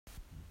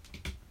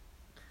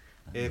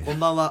こん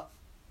ばんは。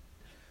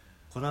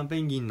コナン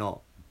ペンギン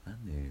のな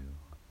んでよ。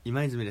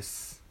今泉で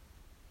す。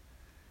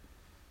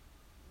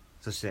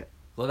そして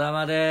こだ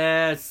ま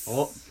です。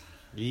お、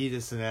いい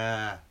です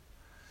ね。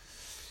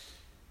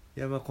い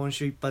や、まあ今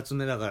週一発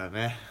目だから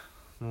ね、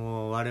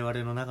もう我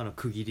々の中の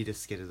区切りで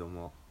すけれど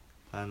も、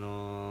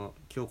今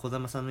日児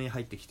玉さんの家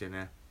入ってきて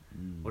ね、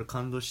俺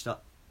感動し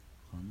た。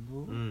感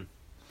動？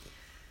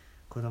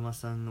児玉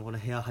さんのこの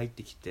部屋入っ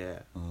てき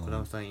て、児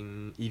玉さ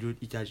んい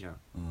たじゃん。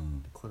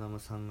児玉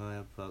さんが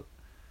やっぱ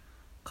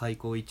開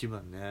口一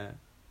番ね、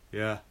い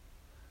や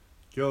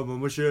今日も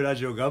面白いラ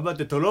ジオ頑張っ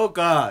て撮ろう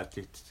かっ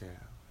て言ってて、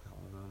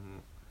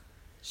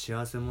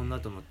幸せ者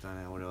だと思った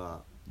ね。俺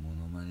はモ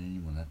ノマネに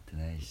もなって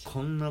ないし、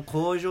こんな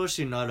向上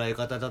心のある相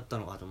方だった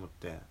のかと思っ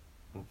て、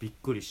もうびっ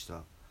くりし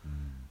た。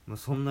もう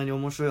そんなに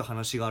面白い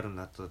話があるん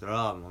だった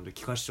らもう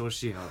聞かせてほ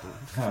しいなと思っ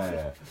ては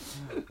い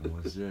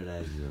面白い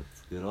ラジオ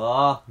作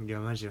ろいや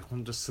マジでほ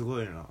んとす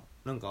ごいな。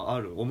なんかあ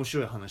る面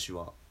白い話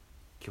は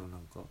今日な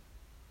んか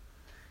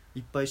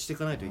いっぱいしてい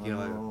かないといけない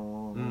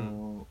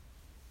よ。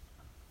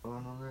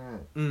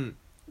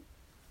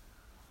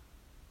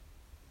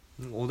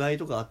お題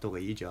とかあった方が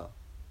いいじゃん。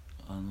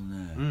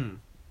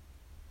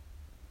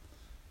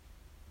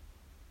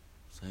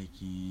最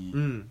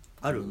近、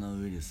あるコロナ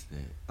ウイルス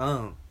で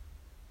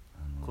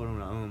コロ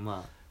ナまあ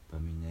やっぱ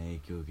みんな影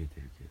響を受けて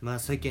るけど、まあ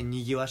世間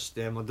にぎわし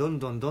てもうどん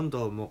どん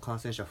もう感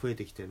染者増え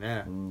てきて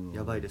ね、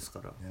やばいです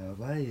から。や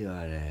ばいよ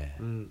あれ。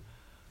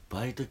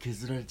バイト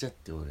削られちゃっ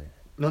て俺。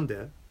なん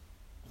で？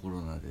コ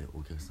ロナで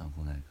お客さん来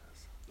ないから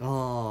さ。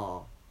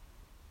ああ、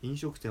飲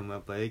食店もや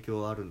っぱ影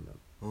響あるんだ。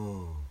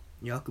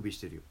いやあくびし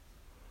てるよ。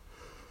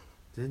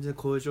全然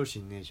向上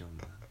心ねえじゃんお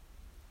前。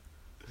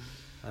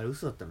あれ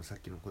嘘だったのさっ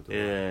きの言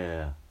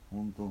葉。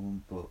ほん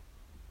と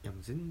いやも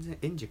う全然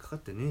エンジンかかっ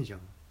てねえじゃん。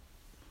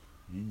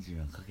エンジン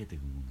はかけてく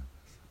もんだか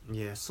らさ。い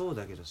やそう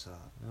だけどさ、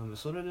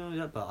それで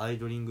やっぱアイ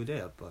ドリングで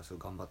やっぱそう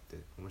頑張って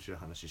面白い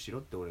話しろ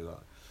って俺が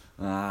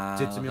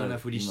絶妙な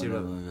ふりしてる。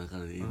だか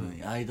ら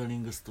今、アイドリ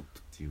ングストップ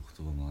っていう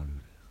言葉もある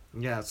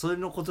ぐらい。いやそれ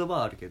の言葉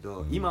はあるけ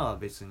ど、今は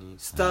別に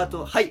スター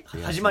トはい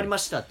始まりま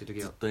したって時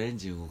はずっとエン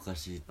ジン動か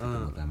しってて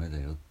もダメだ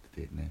よっ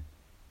てね、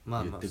言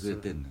ってくれ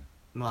てんのよ。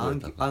まあ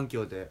暗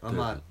渠で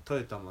まあト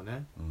ヨタも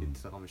ね言っ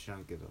てたかもしら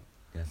んけど、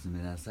休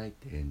めなさいっ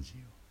てエンジ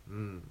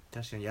ンを。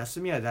確かに休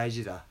みは大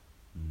事だ。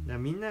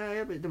みんな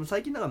やっぱりでも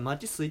最近だから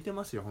街空いて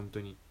ますよ本当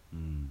に。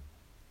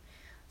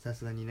さ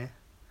すがにね。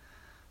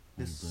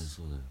本当に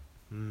そうだよ。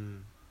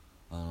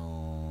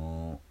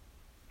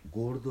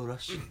ゴールドラッ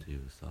シュってい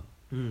うさ、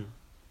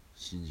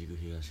新宿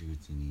東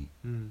口に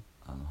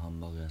ハン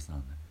バーグ屋さんあ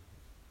るんだ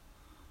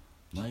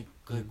けど、毎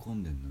回混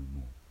んでんのよ。も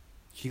う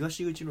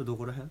東口のど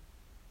こら辺？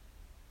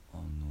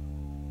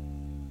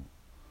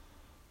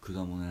果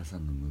物屋さ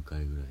んの向か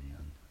いぐらいにあ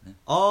るんだよね。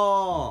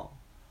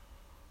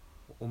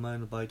お前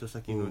のバイト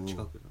先の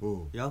近く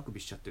の。いやあく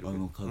びしちゃってるけ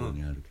ど角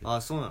にあるけど。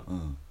そうな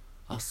の。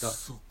あ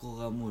そこ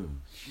がもう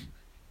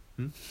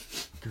お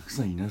客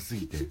さんいなす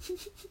ぎてい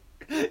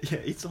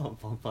やいつも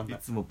パンパンだ。い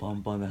つもパ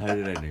ンパンで入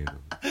れないんだ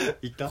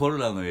けどコロ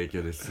ナの影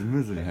響でスム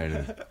ーズに入れ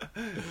る。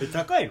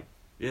高いの？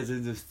いや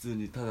全然普通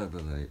にただた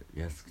だ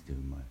安くてう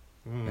まい。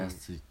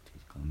安いっていう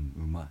かう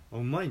まい。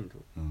うまいんだ。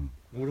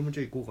俺もじ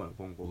ゃあ行こうかな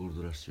今後。ゴール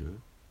ドラッシュ。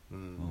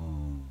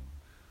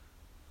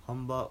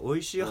美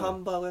味しいハ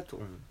ンバーガーやと。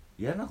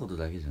嫌なこと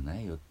だけじゃな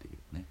いよってい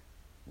うね。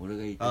俺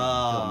が言いた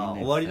い。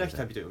終わりなき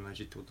旅と同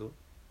じってこと？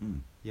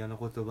嫌な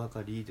ことば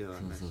かりではな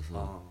い。そう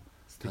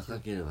高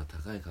ければ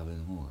高い壁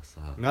の方が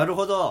さ、なる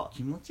ほど、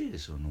気持ちいいで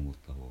しょ登っ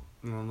た方。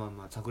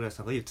まあ桜井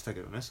さんが言ってた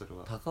けどねそれ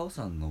は。高尾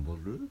山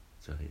登る？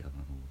じゃあ山登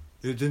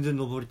る。全然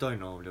登りたい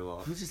な俺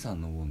は。富士山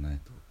登んない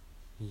と。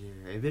いや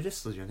エベレ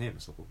ストじゃねえの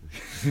そこ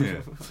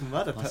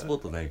まだパスポー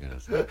トないから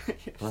さ。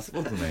パスポ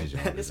ートないじ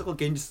ゃん。なんでそこ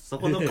現実そ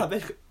この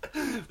壁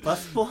パ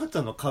スポー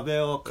トの壁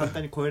を簡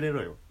単に越えれ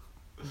ろよ。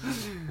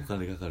お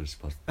金かかるし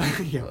パス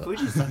いや富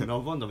士山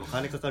登るのも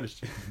金かかる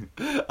し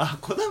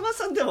児玉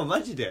さんでも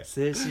マジで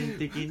精神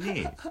的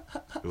に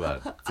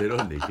はゼ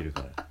ロにできる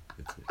から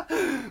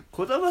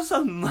児玉さ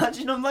んマ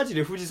ジ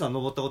で富士山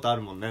登ったことあ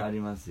るもんね。あり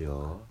ます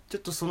よ。ちょ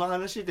っとその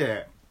話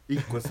で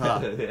一個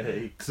さ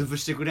潰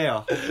してくれ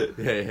よ。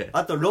いや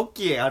あと6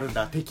期あるん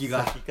だ敵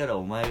が。さっきから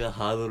お前が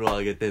ハードルを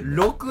上げてん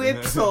の。6エ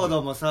ピソー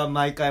ドもさ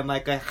毎回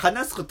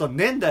話すこと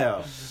ねえんだ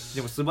よ。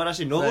でも素晴ら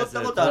しい登っ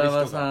たことある人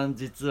が。児玉さん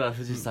実は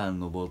富士山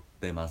登っ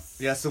てま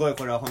す。いやすごい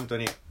これは本当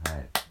に。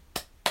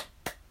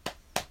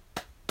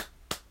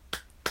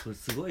これ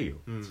すごいよ、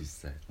実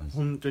際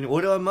本当に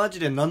俺はマ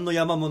ジで何の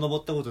山も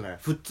登ったことない。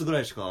富津ぐ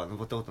らいしか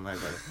登ったことない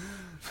か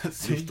ら。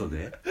リフト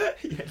で？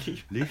いや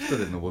リフト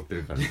で登って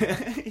るから。い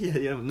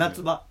や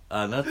夏場。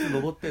夏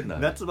登ってんだ。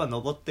夏場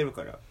登ってる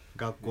から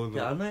学校の。い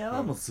や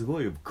山もす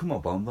ごいよ。熊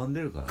バンバン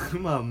出るから。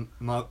熊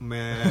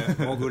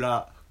モグ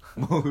ラ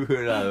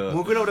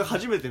俺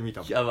初めて見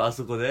たもん。あ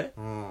そこで？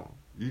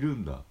いる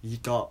んだ。い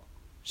た。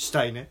死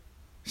体ね。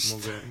モ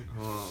グラ。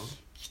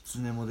キ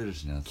ツネも出る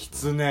しね。キ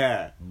ツ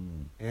ネ、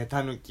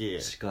タヌキ、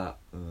鹿、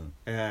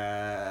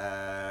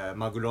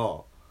マグ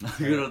ロ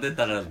出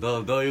たら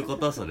どういうこ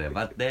とそれ。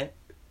待って、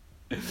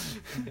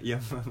いや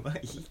まあ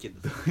いいけ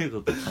ど、どういう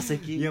こと？化石？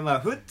いやまあ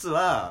フッツ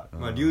は、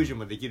まあ、リュージュ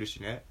もできる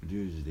しね。リ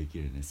ュージュでき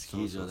るね、スキ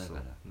ー場だか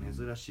ら。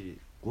そう珍しい。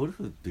ゴル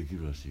フでき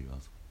るらしいよ、あ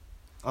そこ。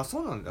あ、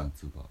そうなんだ。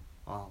夏場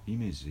あイ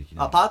メージでき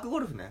ない。あ、パークゴ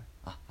ルフね。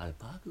あれ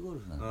パークゴル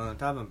フなんだ。うん、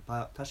多分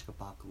確か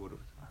パークゴル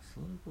フ。あ、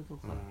そういうこ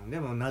とか。で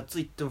も夏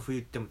行っても冬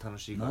行っても楽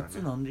しいからね。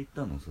夏なんで行っ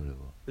たのそれは？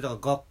だから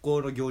学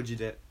校の行事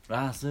で。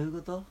ああ、そういう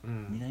こと、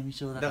南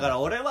小だから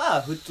俺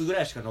はフッツぐ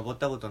らいしか登っ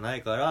たことな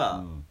いか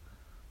ら、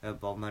うやっ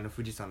ぱお前の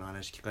富士山の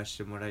話聞かせ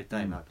てもらい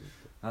たいなと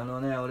思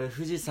って。俺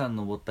富士山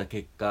登った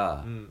結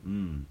果、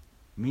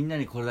みんな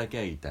にこれだけ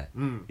は言いたい、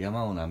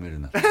山を舐める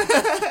なって、す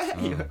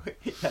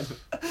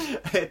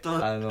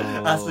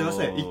いま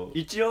せん、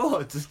一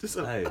応ずっと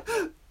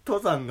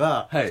登山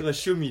がすごい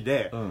趣味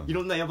で、い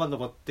ろんな山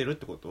登ってるっ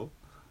てこと？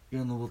い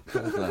や、登っ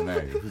たことはない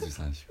よ富士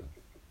山しか。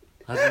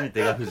初め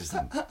てが富士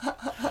山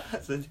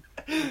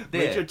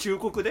で、一応忠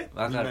告で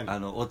分かる。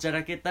おちゃ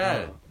らけ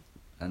た、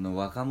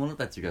若者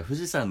たちが富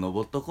士山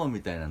登っとこう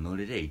みたいなノ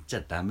リで行っち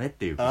ゃダメっ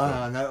ていうこと。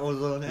ああ、なるほ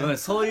どね。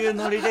そういう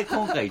ノリで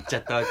今回行っちゃ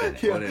ったわけね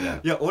俺ら。い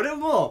や俺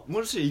も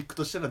もし行く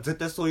としたら絶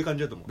対そういう感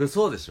じだと思う。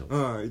そうでしょ。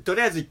と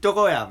りあえず行っと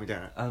こうやみたい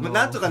な、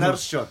なんとかなるっ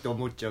しょって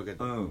思っちゃうけ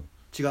ど、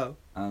違う。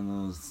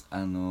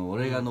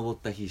俺が登っ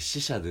た日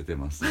死者出て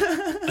ますい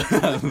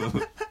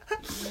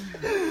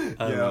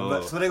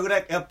や、それぐら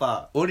いやっ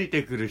ぱ降り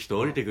てくる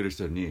人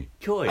に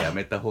今日はや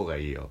めた方が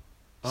いいよ、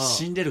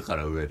死んでるか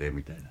ら上で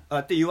みたい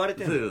なって言われ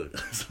てる。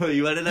そう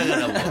言われなが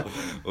らも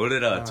俺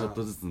らはちょっ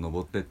とずつ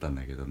登ってったん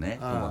だけどね、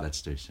友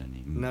達と一緒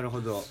に。なる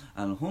ほど。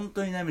本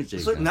当に舐めちゃ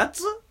いけない。それ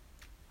夏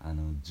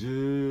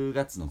？10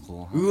月の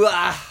後半。う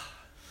わ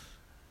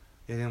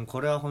いやでもこ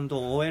れは本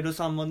当 OL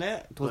さんも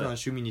ね登山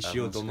趣味にし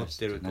ようと思っ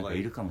てるとか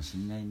いるかもし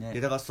んないね。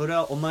だからそれ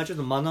はお前ちょっ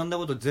と学んだ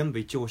こと全部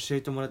一応教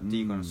えてもらって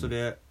いいかな、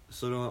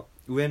その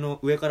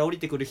上から降り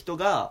てくる人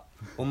が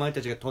お前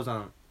たちが登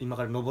山今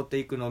から登って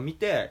いくのを見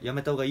てや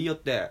めた方がいいよっ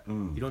て、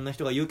いろんな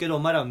人が言うけどお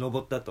前らは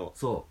登ったと。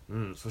そ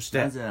う、そして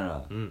なぜな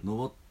ら、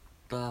登っ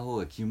た方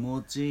が気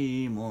持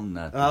ちいいもん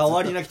なって。終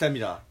わりなき旅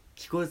だ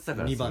聞こえてた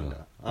から。2番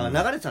だ。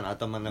流れてたの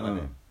頭の中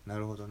で、な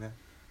るほどね。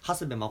長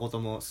谷部誠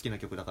も好きな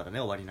曲だからね、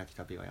終わりなき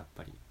旅はやっ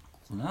ぱり。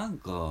なん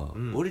か、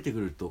降りて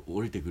くる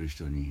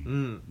人に、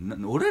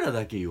俺ら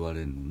だけ言われ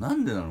るのな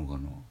んでなのか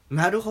な。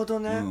なるほど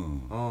ね。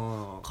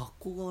格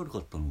好が悪か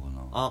ったのか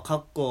な。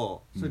格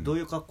好。それどう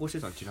いう格好して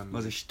たの？ちなみに。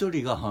まず一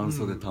人が半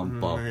袖短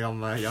パン。いやお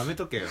前やめ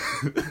とけよ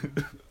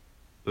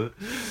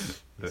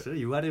それ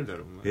言われるだ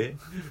ろお前。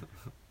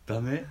ダ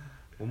メ？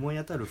思い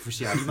当たる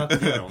節ありまくり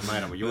だろお前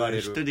らも言わ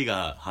れる。一人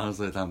が半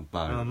袖短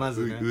パン、ま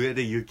ずね、上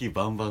で雪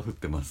バンバン降っ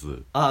てます。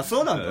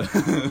そうなんだ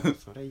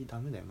それダ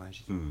メだよマ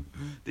ジ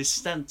で。で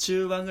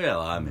中盤ぐらい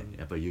は雨、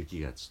やっぱり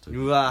雪がちょっと。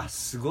うわ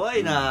すご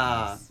い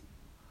な。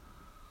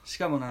し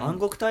かも暗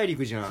黒大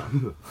陸じゃ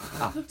ん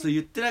そう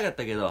言ってなかっ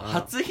たけど、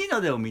初日の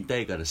出を見た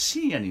いから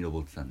深夜に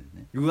登ってたんだよ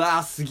ね。う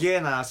わすげ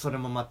えな。それ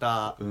もま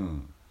た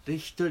で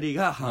一人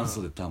が半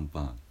袖短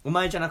パン、お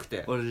前じゃなく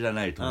て？俺じゃ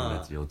ない友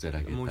達、おちゃら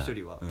けた。もう一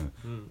人は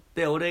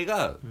で俺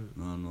が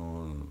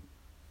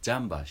ジャ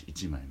ンバー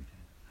1枚みたい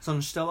な。そ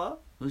の下は？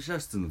そしたら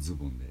普通のズ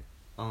ボンで、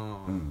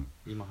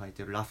今履い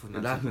てるラフな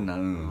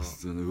普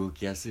通の動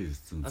きやすい普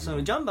通のズボン。そ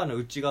のジャンバーの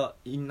内が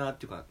インナーっ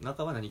ていうか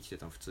中は何着て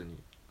たの？普通に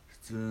普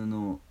通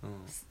の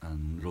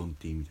ロン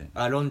ティーみたい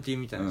な。ロンティー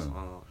みたいな。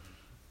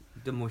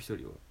でもう一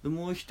人は？で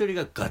もう一人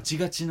がガチ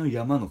ガチの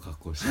山の格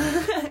好して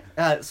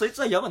るそいつ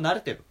は山慣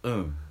れてる？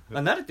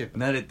慣れてる？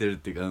慣れてるっ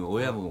ていうか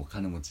親も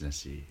金持ちだ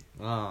し、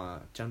ち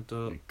ゃん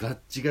とガッ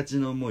チガチ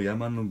のもう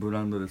山のブ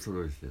ランドで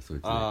揃えてて、そい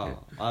つだ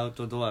けアウ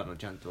トドアの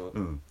ちゃんと。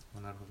な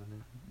るほど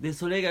ね。で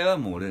それ以外は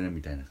もう俺ら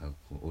みたいな格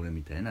好、俺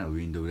みたいなウ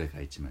ィンドウブレーカ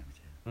ー1枚みた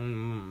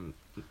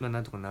いな。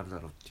なんとかなるだ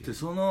ろうっていう。で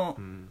その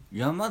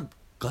山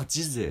ガ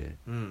チ勢、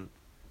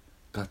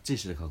がっちり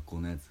した格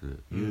好のや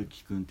つ、ゆう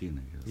きくんっていうん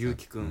だけどさ、ゆう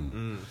きく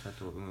ん、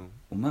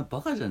お前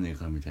バカじゃねえ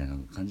かみたいな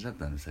感じだっ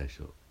たの最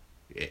初。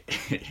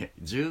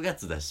10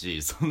月だ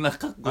しそんな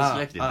格好し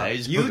なくて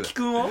大丈夫。ゆうき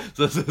くんを？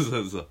そう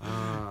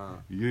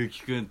ゆう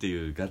きくんって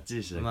いうがっち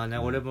りした。まあね、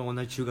俺も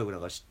同じ中学だ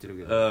から知ってる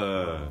け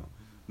ど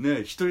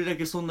ね、一人だ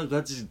けそんな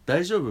ガチ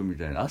大丈夫み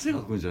たいな。汗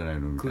かくんじゃな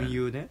いのみたいな。くん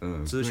ゆうね、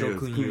通称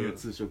くんゆう。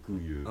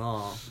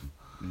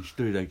一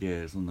人だ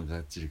けそんなが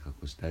っちり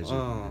格好して大丈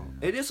夫み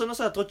たいな。でその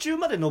さ途中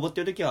まで登っ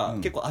てる時は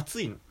結構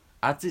暑いの？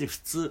暑いで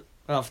普通。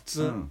普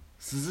通、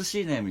涼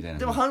しいねみたいな。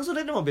でも半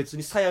袖でも別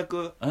に最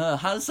悪。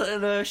半袖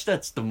の人は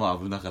ちょっとも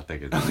う危なかった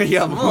けどい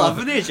やもう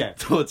危ねえじゃん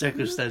到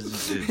着した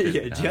時点で。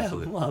いやじゃあ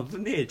もう危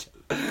ねえじ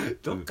ゃん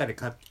どっかで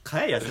買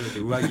えやせめて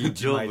上着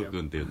ジョーブ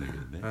君って言うんだけど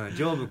ね。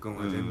ジョーブ君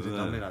は全然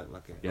ダメなわ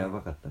け。や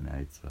ばかったねあ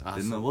いつは。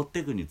で登っ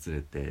てくにつ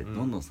れて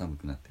どんどん寒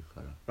くなっていく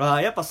か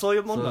ら。やっぱそうい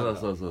うもんなんだ。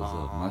そう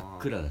真っ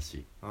暗だ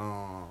し、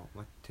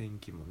天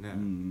気もね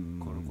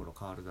コロコロ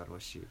変わるだろ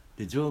うし。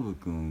でジョーブ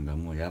君が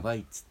もうやばい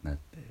っつってなっ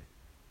て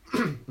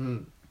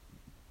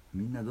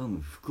みんなどんど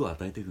ん服を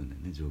与えてくんだ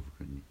よね、ジョーブ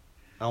君に。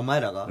お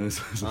前らが？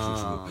そ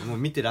うもう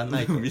見てらん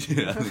ないと見て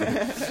らんない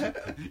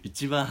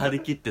一番張り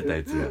切ってた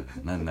やつが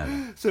なんなら。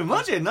それ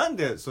マジでなん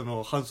でそ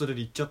の半袖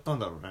で行っちゃったん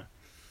だろうね。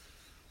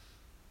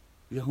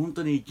いや本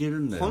当にいける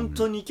んだよ、ね、本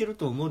当にいける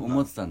と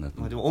思ってたんだと思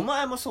う、まあ、でもお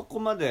前もそこ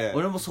まで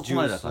俺もそこ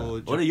までだから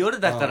俺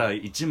夜だから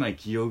1枚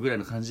着ようぐらい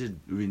の感じで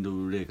ウィンドウ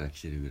ブレーカー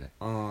着てるぐらい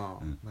あ、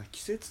うん、まあ、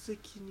季節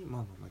的に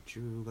まあ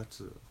10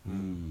月、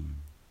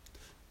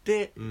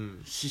で、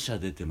死者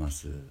出てま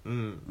す、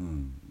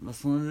まあ、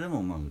それで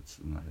もまあ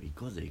行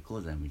こう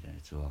ぜみたい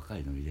なちょっと若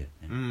いノリだよ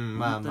ね、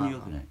本当に良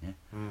くないね、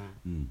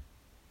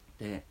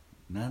で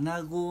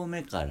7合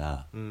目か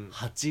ら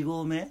8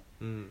合目、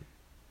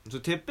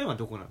てっぺんは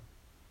どこなの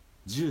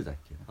10だっ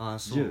けな、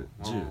10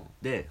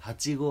で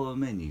8合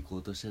目に行こ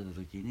うとしてた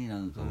時にな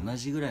んか同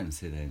じぐらいの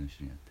世代の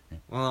人にやって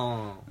ね、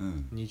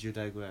20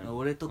代ぐらいの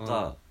俺と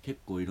か結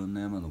構いろん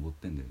な山登っ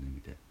てんだよね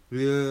みたい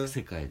な、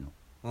世界の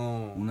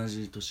同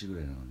じ年ぐ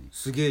らいなのに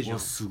すげえじゃん、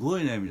すご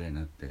いねみたいに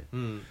なって、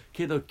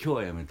けど今日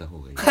はやめた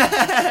方がいい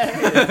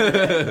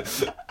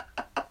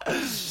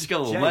しか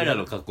もお前ら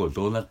の格好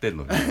どうなってん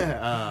のね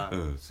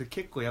それ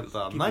結構やっ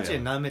ぱマジ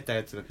で舐めた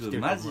やつが来てる、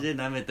マジで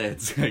舐めたや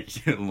つが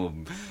来てる、もう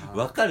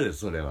分かる、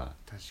それは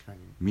確かに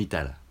見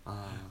たら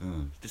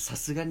でさ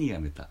すがにや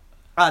めた、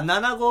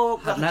7号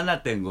か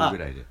 7.5 ぐ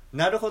らいで、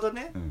なるほど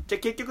ね、じゃ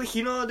あ結局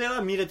日の出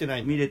は見れてな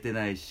い見れて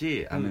ない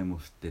し雨も降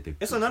って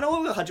て、その7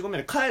号が8号目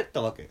で帰っ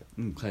たわけ？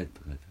帰っ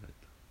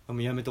たも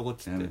うやめとこうっ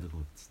つって、やめとこ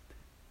うっつって、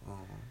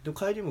でも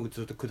帰りも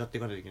ずっと下って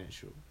いかないといけないで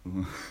しょ、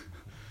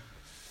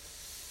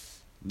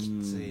き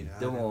ついな。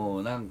で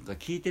もなんか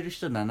聞いてる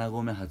人7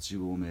合目8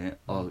合目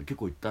結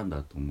構行ったん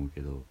だと思う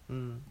けど、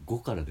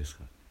5からです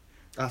か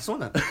ら、そう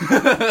なんだ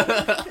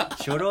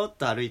ひょろっ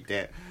と歩い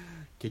て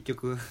結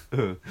局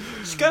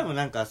しかも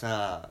なんか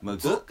さ、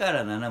5か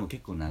ら7も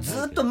結構長いけ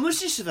どずっと無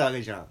視してたわ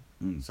けじゃ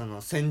ん、そ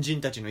の先人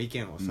たちの意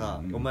見を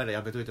さ、お前ら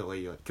やめといた方が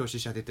いいよ今日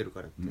死者出てる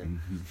からっ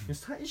て、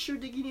最終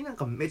的になん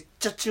かめっ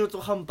ちゃ中途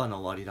半端な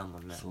終わりだも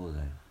んね。そうだ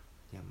よ、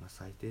いやまあ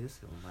最低です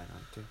よお前なん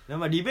て。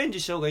まあリベン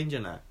ジした方がいいんじ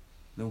ゃない？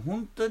でも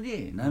本当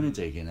に舐め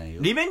ちゃいけない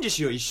よ、リベンジ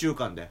しよう1週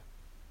間で、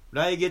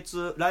来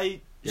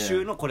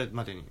週のこれ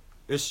までに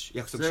よし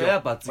約束しよ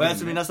う。おや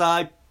すみな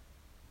さい。